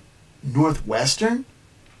 wait a minute. Northwestern?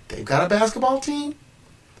 They've got a basketball team?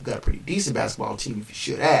 They've got a pretty decent basketball team, if you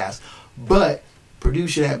should ask. But Purdue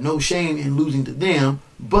should have no shame in losing to them,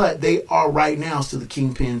 but they are right now still the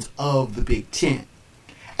kingpins of the Big Ten.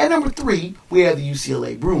 At number 3, we have the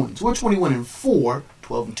UCLA Bruins. We're 21-4,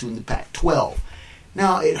 12-2 in the Pac-12.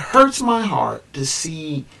 Now, it hurts my heart to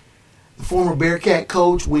see the former Bearcat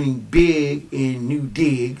coach winning big in new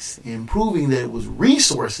digs and proving that it was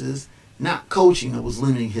resources, not coaching, that was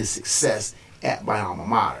limiting his success at my alma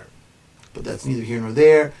mater. But that's neither here nor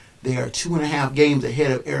there. They are 2.5 games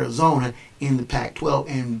ahead of Arizona in the Pac-12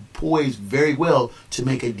 and poised very well to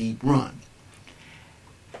make a deep run.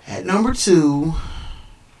 At number 2,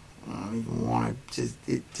 I don't even want to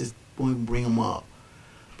just won't even bring them up,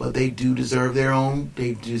 but they do deserve their own.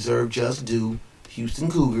 They deserve just due.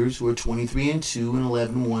 Houston Cougars, who are 23-2 and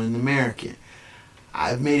 11-1 in the American.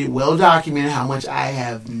 I've made it well documented how much I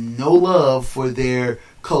have no love for their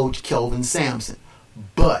coach Kelvin Sampson,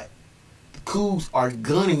 but the Cougs are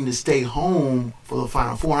gunning to stay home for the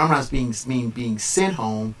Final Four. I'm not being sent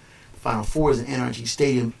home. The Final Four is in NRG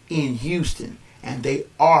Stadium in Houston, and they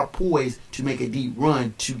are poised to make a deep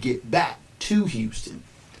run to get back to Houston.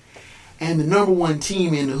 And the number 1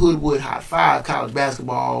 team in the Hoodwood Hot 5 college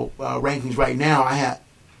basketball rankings right now, I have.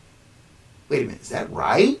 Wait a minute, is that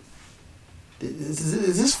right?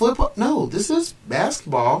 Is this flip-up? No, this is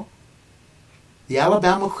basketball. The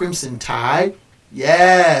Alabama Crimson Tide.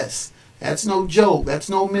 Yes, that's no joke. That's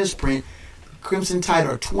no misprint. The Crimson Tide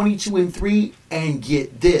are 22-3, and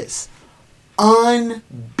get this,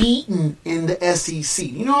 unbeaten in the SEC.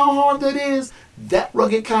 You know how hard that is? That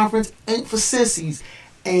rugged conference ain't for sissies.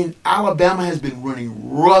 And Alabama has been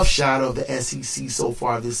running roughshod of the SEC so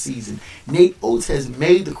far this season. Nate Oates has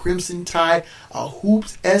made the Crimson Tide a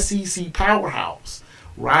hoops SEC powerhouse,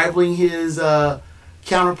 rivaling his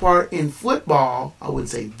counterpart in football. I wouldn't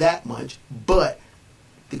say that much, but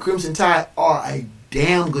the Crimson Tide are a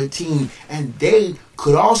damn good team, and they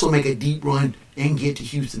could also make a deep run and get to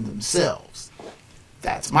Houston themselves.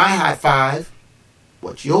 That's my high five.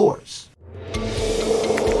 What's yours?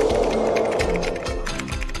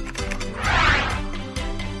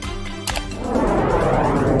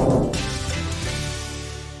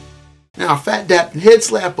 Now, Fat Dap and Head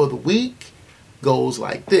Slap of the Week goes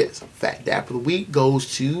like this. Fat Dap of the Week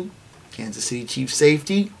goes to Kansas City Chiefs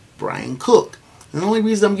safety Brian Cook. And the only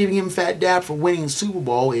reason I'm giving him Fat Dap for winning the Super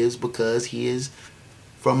Bowl is because he is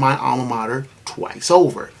from my alma mater twice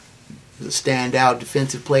over. He was a standout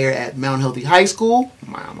defensive player at Mount Healthy High School,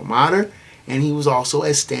 my alma mater, and he was also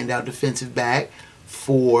a standout defensive back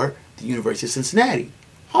for the University of Cincinnati,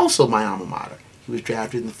 also my alma mater. He was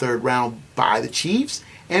drafted in the 3rd round by the Chiefs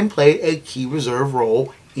and played a key reserve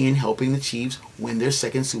role in helping the Chiefs win their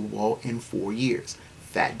 2nd Super Bowl in 4 years.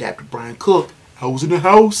 Fat Dap to Brian Cook. I was in the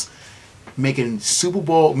house making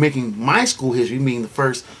my school history, being the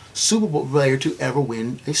first Super Bowl player to ever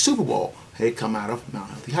win a Super Bowl. He had come out of Mount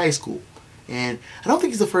Healthy High School. And I don't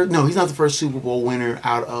think he's the first. No, he's not the first Super Bowl winner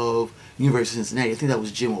out of University of Cincinnati. I think that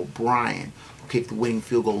was Jim O'Brien who kicked the winning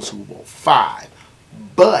field goal in Super Bowl 5.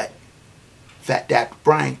 But Fat Dap to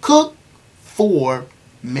Brian Cook for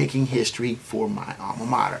making history for my alma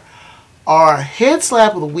mater. Our head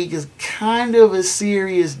slap of the week is kind of a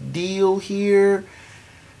serious deal here.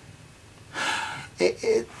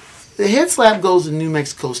 The head slap goes to New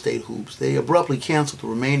Mexico State Hoops. They abruptly canceled the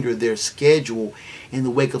remainder of their schedule in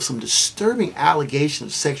the wake of some disturbing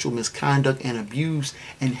allegations of sexual misconduct and abuse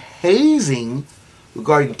and hazing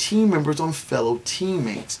regarding team members on fellow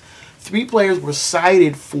teammates. 3 players were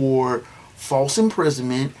cited for false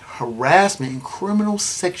imprisonment, harassment, and criminal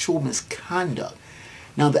sexual misconduct.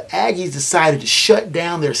 Now, the Aggies decided to shut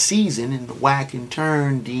down their season, and the WAC in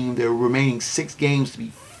turn deemed their remaining 6 games to be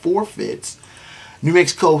forfeits. New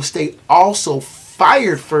Mexico State also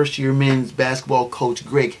fired first-year men's basketball coach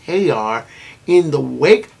Greg Hayar in the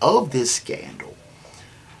wake of this scandal.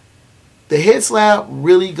 The head slap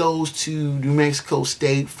really goes to New Mexico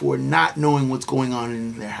State for not knowing what's going on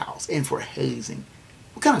in their house and for hazing.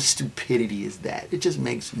 What kind of stupidity is that? It just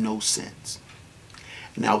makes no sense.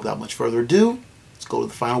 And now, without much further ado, let's go to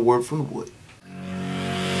the final word from the wood.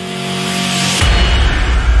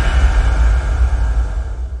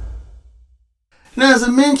 Now, as I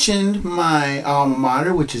mentioned, my alma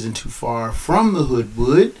mater, which isn't too far from the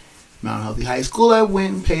Hoodwood, Mount Healthy High School, I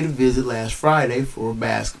went and paid a visit last Friday for a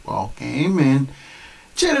basketball game and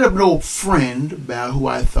chatted up an old friend about who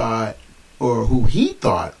I thought, or who he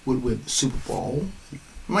thought, would win the Super Bowl.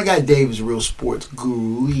 My guy Dave is a real sports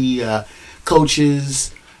guru. He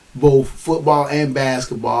coaches both football and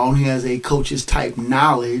basketball, and he has a coach's type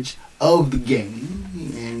knowledge of the game.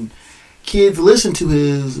 And kids listen to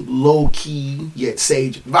his low-key yet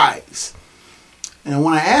sage advice. And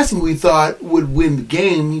when I asked him who he thought would win the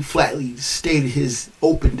game, he flatly stated his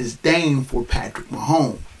open disdain for Patrick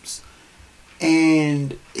Mahomes.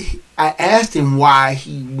 And I asked him why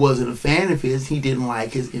he wasn't a fan of his. He didn't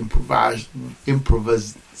like his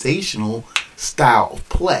improvisational style of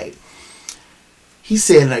play. He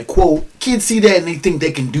said, and I quote, "Kids see that and they think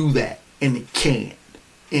they can do that, and they can't,"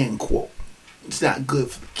 end quote. It's not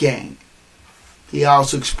good for the game. He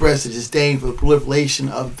also expressed a disdain for the proliferation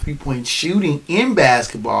of three-point shooting in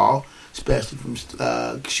basketball, especially from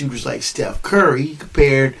shooters like Steph Curry. He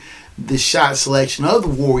compared the shot selection of the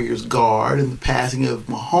Warriors guard and the passing of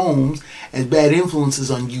Mahomes as bad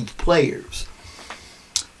influences on youth players.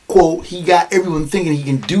 Quote, he got everyone thinking he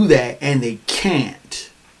can do that, and they can't.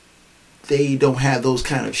 They don't have those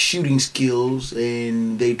kind of shooting skills,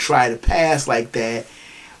 and they try to pass like that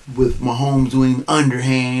with Mahomes doing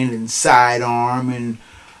underhand and sidearm and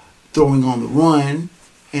throwing on the run,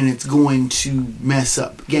 and it's going to mess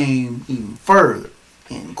up the game even further,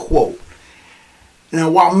 end quote. Now,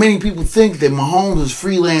 while many people think that Mahomes'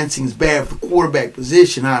 freelancing is bad for the quarterback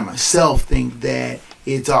position, I myself think that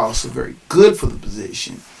it's also very good for the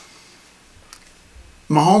position.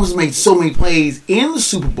 Mahomes has made so many plays in the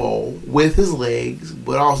Super Bowl with his legs,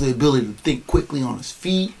 but also the ability to think quickly on his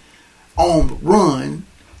feet, on the run.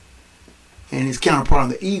 And his counterpart on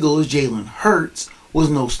the Eagles, Jalen Hurts, was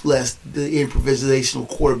no less the improvisational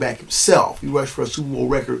quarterback himself. He rushed for a Super Bowl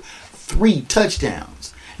record 3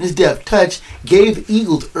 touchdowns. And his deft touch gave the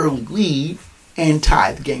Eagles the early lead and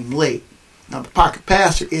tied the game late. Now, the pocket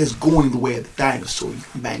passer is going the way of the dinosaur. You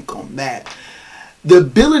can bank on that. The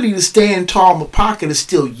ability to stand tall in the pocket is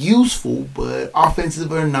still useful, but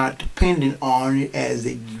offensive are not dependent on it as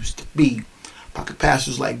they used to be. Pocket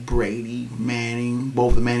passers like Brady, Manning,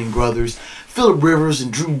 both the Manning brothers, Phillip Rivers,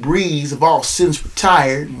 and Drew Brees have all since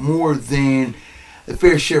retired. More than the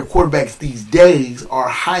fair share of quarterbacks these days are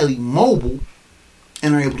highly mobile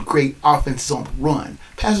and are able to create offenses on the run.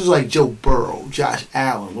 Passers like Joe Burrow, Josh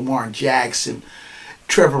Allen, Lamar Jackson,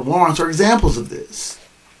 Trevor Lawrence are examples of this.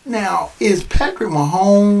 Now, is Patrick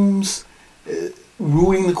Mahomes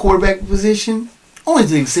ruining the quarterback position? Only to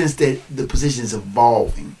the extent that the position is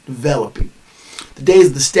evolving, developing. The days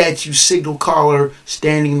of the statue signal caller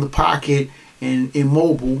standing in the pocket and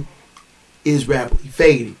immobile is rapidly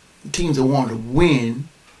fading. The teams that want to win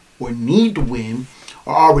or need to win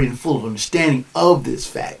are already in full understanding of this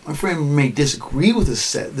fact. My friend may disagree with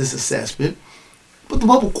this assessment, but the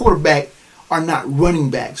mobile quarterback are not running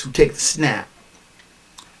backs who take the snap.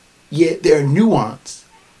 Yet there are nuanced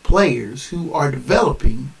players who are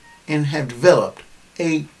developing and have developed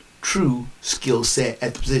a true skill set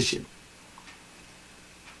at the position.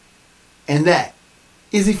 And that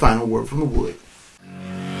is the final word from the Wood.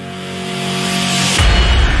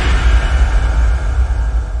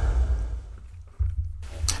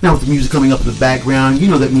 Now with the music coming up in the background, you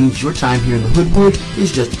know that means your time here in the Hoodwood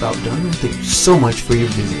is just about done. Thank you so much for your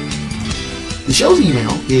visit. The show's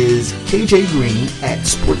email is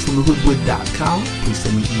kjgreen@sportsfromthehoodwood.com. Please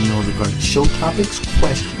send me an email regarding show topics,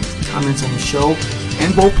 questions, comments on the show,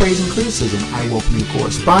 and both praise and criticism. I welcome your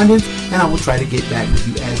correspondence, and I will try to get back with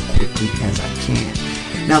you as quickly as I can.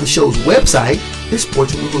 Now, the show's website is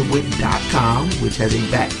sportsfromthehoodwood.com, which has a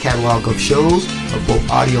back catalog of shows of both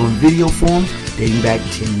audio and video forms dating back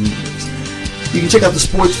 10 years. You can check out the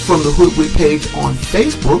Sports from the Hoodwood page on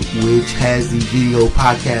Facebook, which has the video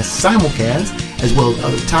podcast simulcast, as well as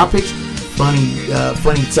other topics,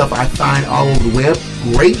 funny stuff I find all over the web,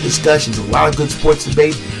 great discussions, a lot of good sports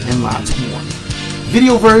debate, and lots more.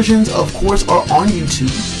 Video versions, of course, are on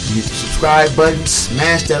YouTube. You hit the subscribe button,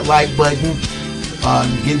 smash that like button,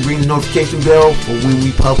 ring the notification bell for when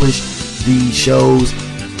we publish the shows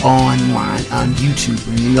online on YouTube.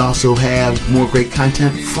 And we also have more great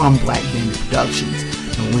content from Black Bandit Productions.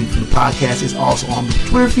 The link from the podcast is also on the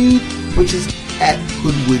Twitter feed, which is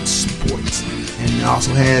 @Hoodwood Sports. And it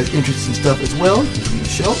also has interesting stuff as well. You can tweet the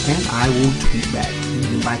show, and I will tweet back. You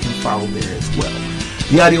can like and follow there as well.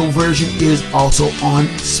 The audio version is also on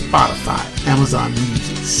Spotify, Amazon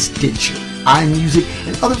Music, Stitcher, iMusic,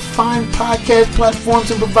 and other fine podcast platforms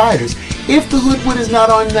and providers. If the Hoodwood is not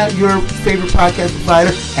on your favorite podcast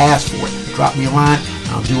provider, ask for it. Drop me a line,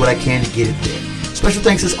 and I'll do what I can to get it there. Special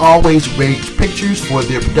thanks as always to Rage Pictures for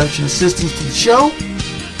their production assistance to the show.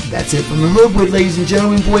 That's it from the Hoodwood, ladies and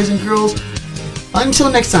gentlemen, boys and girls.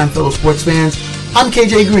 Until next time, fellow sports fans, I'm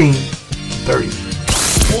KJ Green, 30.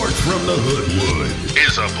 Sports from the Hoodwood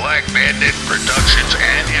Is a Black Bandit Productions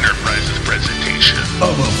and Enterprises presentation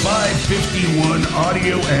of a 551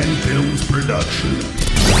 Audio and Films production.